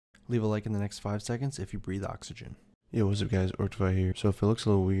Leave a like in the next 5 seconds if you breathe oxygen. Yo, what's up guys, Ortvi here. So if it looks a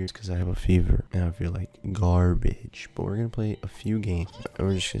little weird, it's because I have a fever and I feel like garbage. But we're going to play a few games and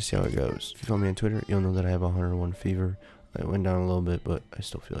we're just going to see how it goes. If you follow me on Twitter, you'll know that I have 101 fever. It went down a little bit, but I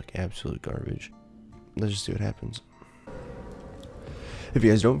still feel like absolute garbage. Let's just see what happens. If you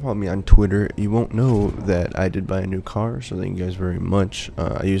guys don't follow me on Twitter, you won't know that I did buy a new car, so thank you guys very much.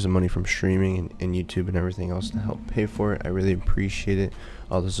 I use the money from streaming and YouTube and everything else to help pay for it. I really appreciate it.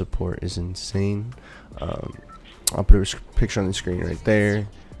 All the support is insane. I'll put a picture on the screen right there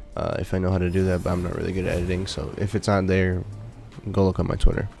if I know how to do that, but I'm not really good at editing, so if it's not there, go look on my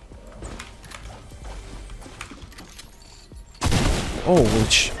Twitter. Oh,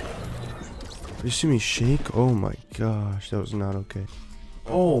 which... You see me shake? Oh my gosh, that was not okay.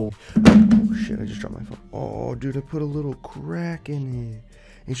 Oh shit, I just dropped my phone. Oh dude, I put a little crack in it.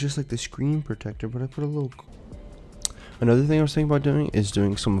 It's just like the screen protector, but I put a little... Another thing I was thinking about doing is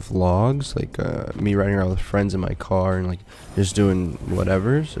doing some vlogs, like me riding around with friends in my car and like just doing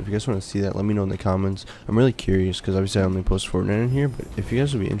whatever. So if you guys want to see that, let me know in the comments. I'm really curious because obviously I only post Fortnite in here, but if you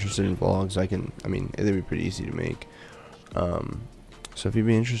guys would be interested in vlogs, I mean, they'd be pretty easy to make. So if you'd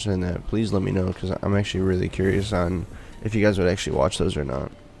be interested in that, please let me know because I'm actually really curious on if you guys would actually watch those or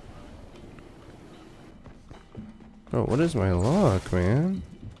not. Oh, what is my luck, man?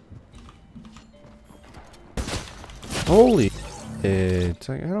 Holy it's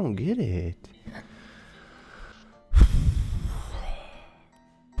like I don't get it.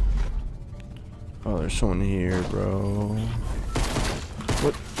 Oh, there's someone here, bro.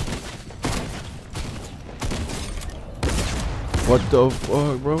 What? What the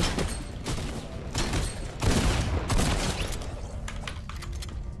fuck, bro?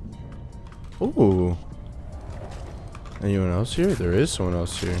 Ooh. Anyone else here? There is someone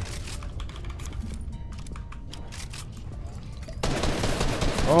else here.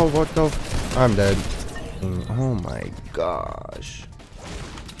 Oh, what the f— I'm dead. Oh my gosh.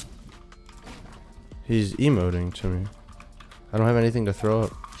 He's emoting to me. I don't have anything to throw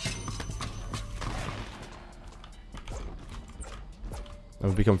up. I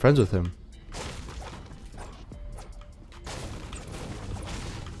would become friends with him.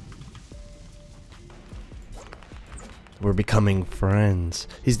 We're becoming friends.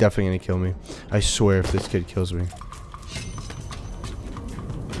 He's definitely gonna kill me. I swear if this kid kills me.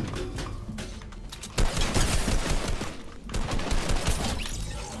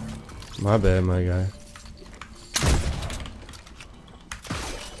 My bad, my guy.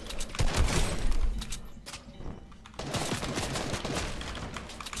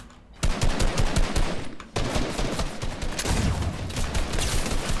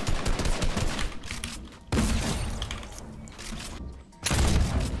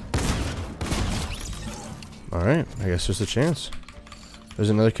 Alright, I guess there's a chance. There's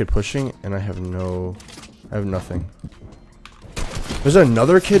another kid pushing, and I have nothing. There's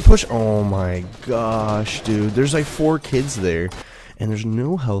another kid push. Oh my gosh, dude. There's like 4 kids there, and there's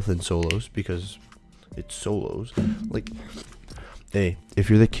no health in solos because it's solos. Like, hey, if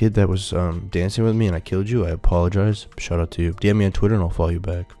you're the kid that was dancing with me and I killed you, I apologize. Shout out to you. DM me on Twitter and I'll follow you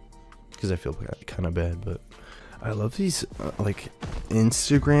back because I feel kind of bad. But I love these like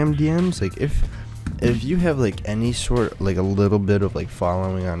Instagram DMs. Like if you have like any sort, like a little bit of like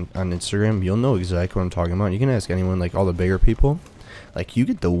following on Instagram, you'll know exactly what I'm talking about. You can ask anyone, like all the bigger people. Like you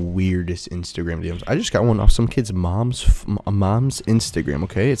get the weirdest Instagram DMs. I just got one off some kid's mom's Instagram.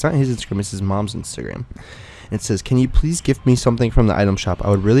 Okay, it's not his Instagram, it's his mom's Instagram. It says, "Can you please gift me something from the item shop? I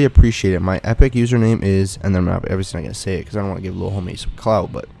would really appreciate it. My epic username is," and then I'm obviously not gonna say it because I don't want to give little homie some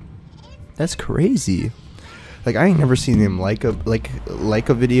clout. But that's crazy. Like I ain't never seen him like a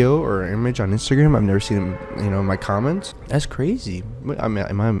video or an image on Instagram. I've never seen him, in my comments. That's crazy. I mean,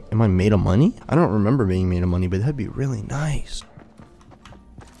 am I made of money? I don't remember being made of money, but that'd be really nice.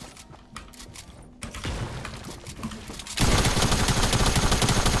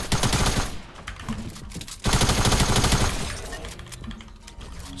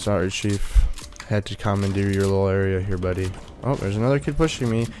 Sorry, Chief. Had to commandeer your little area here, buddy. Oh, there's another kid pushing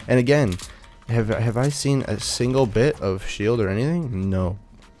me. And again, have I seen a single bit of shield or anything? No.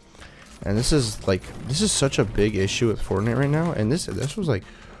 And this is such a big issue with Fortnite right now. And this was like,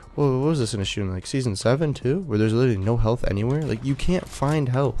 well, what was this an issue in like season 7 too, where there's literally no health anywhere? Like you can't find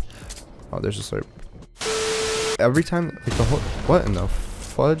health. Oh, there's just like every time, like the whole, what in the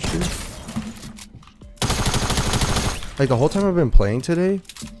fudge, dude? Like the whole time I've been playing today,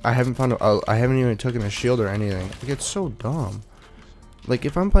 I haven't found I haven't even taken a shield or anything. Like it's so dumb. Like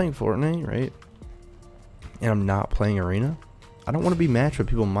if I'm playing Fortnite, right, and I'm not playing arena, I don't want to be matched with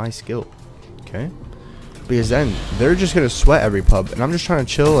people my skill, okay? because then they're just gonna sweat every pub, and I'm just trying to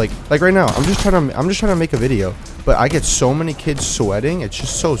chill. Like right now, I'm just trying to make a video, but I get so many kids sweating. It's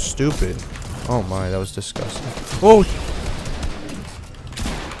just so stupid. Oh my, that was disgusting. Oh.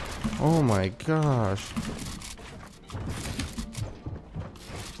 Oh my gosh.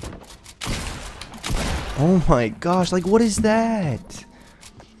 Oh my gosh, like what is that?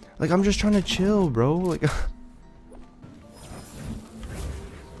 Like I'm just trying to chill, bro. Like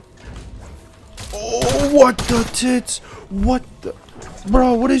oh, what the tits? What the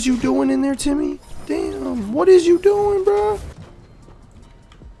bro, what is you doing in there, Timmy? Damn, what is you doing, bro?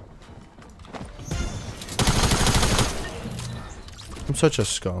 I'm such a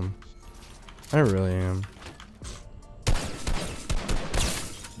scum. I really am.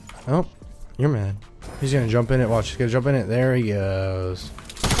 Oh, you're mad. He's gonna jump in it. Watch, he's gonna jump in it. There he goes.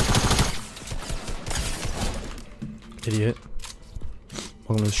 Idiot.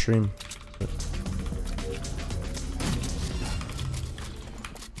 Welcome to the stream.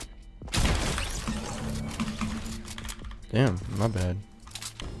 Damn, my bad.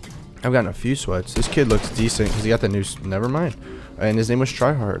 I've gotten a few sweats. This kid looks decent because he got the new. Never mind. And his name was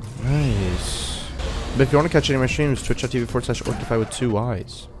Tryhard. Nice. But if you want to catch any of my streams, twitch.tv/Orctify with 2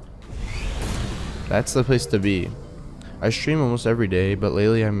 Y's. That's the place to be. I stream almost every day, but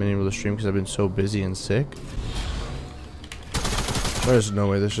lately I haven't been able to stream because I've been so busy and sick. There's no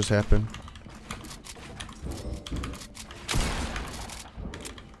way this just happened.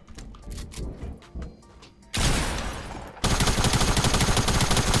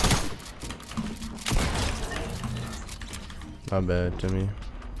 Not bad, Timmy.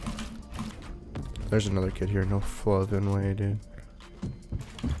 There's another kid here. No fluffing way, dude.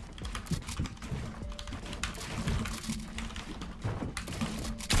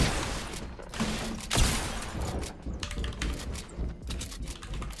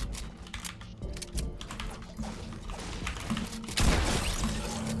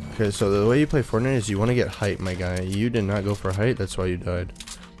 Okay, so the way you play Fortnite is you want to get height, my guy. You did not go for height, that's why you died.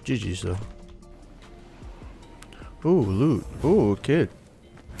 GG's though. Ooh, loot. Ooh, kid.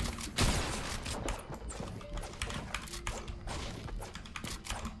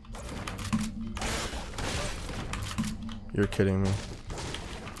 You're kidding me.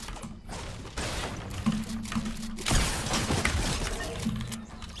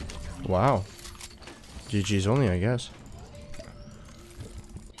 Wow. GG's only, I guess.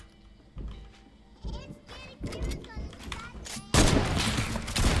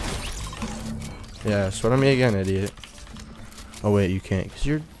 Yeah, sweat on me again, idiot. Oh wait, you can't, because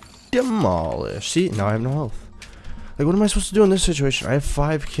you're demolished. See, now I have no health. Like, what am I supposed to do in this situation? I have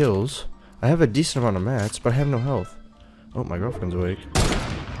 5 kills. I have a decent amount of mats, but I have no health. Oh, my girlfriend's awake.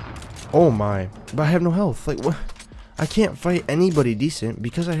 Oh my, but I have no health. Like, what? I can't fight anybody decent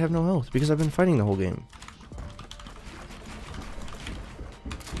because I have no health, because I've been fighting the whole game.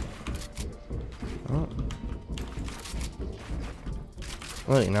 Oh.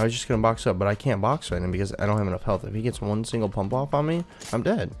 Look, now he's just gonna box up, but I can't box fight him because I don't have enough health. If he gets one single pump off on me, I'm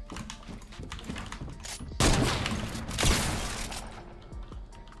dead.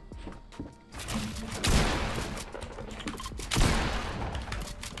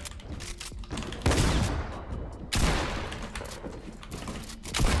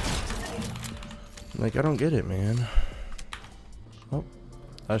 Like, I don't get it, man. Oh,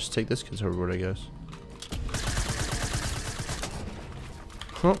 I'll just take this kid's hoverboard, I guess.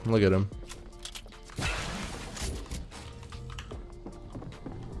 Oh, look at him.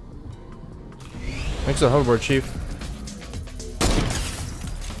 Thanks for the hoverboard, Chief.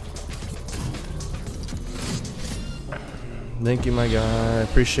 Thank you, my guy. I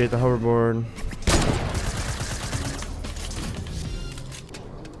appreciate the hoverboard.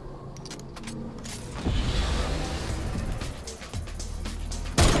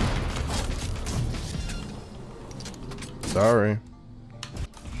 Sorry.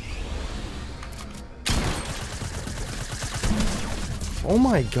 Oh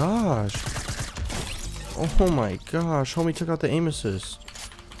my gosh. Oh my gosh. Homie took out the aim assist.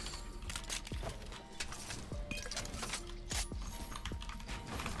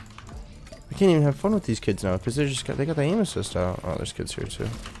 I can't even have fun with these kids now because they got the aim assist out. Oh, there's kids here too.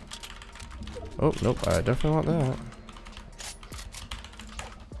 Oh, nope. I definitely want that.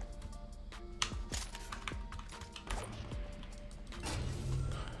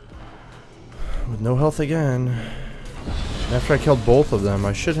 With no health again. After I killed both of them,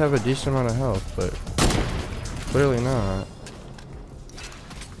 I should have a decent amount of health, but clearly not.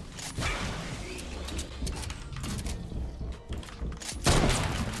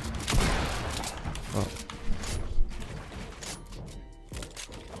 Oh.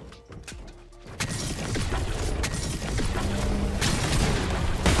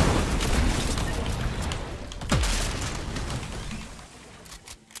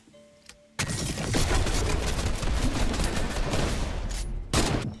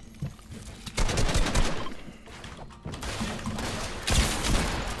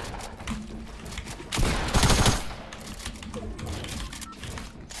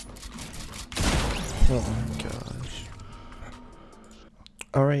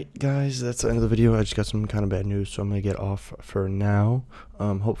 Alright guys, that's the end of the video. I just got some kind of bad news, so I'm going to get off for now.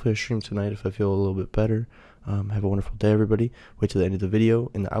 Hopefully I stream tonight if I feel a little bit better. Have a wonderful day, everybody. Wait till the end of the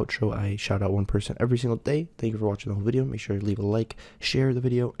video. In the outro, I shout out one person every single day. Thank you for watching the whole video. Make sure to leave a like, share the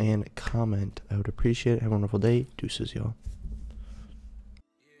video, and comment. I would appreciate it. Have a wonderful day. Deuces, y'all.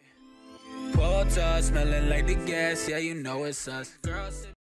 Smelling like the gas, yeah, you know it's us. Girls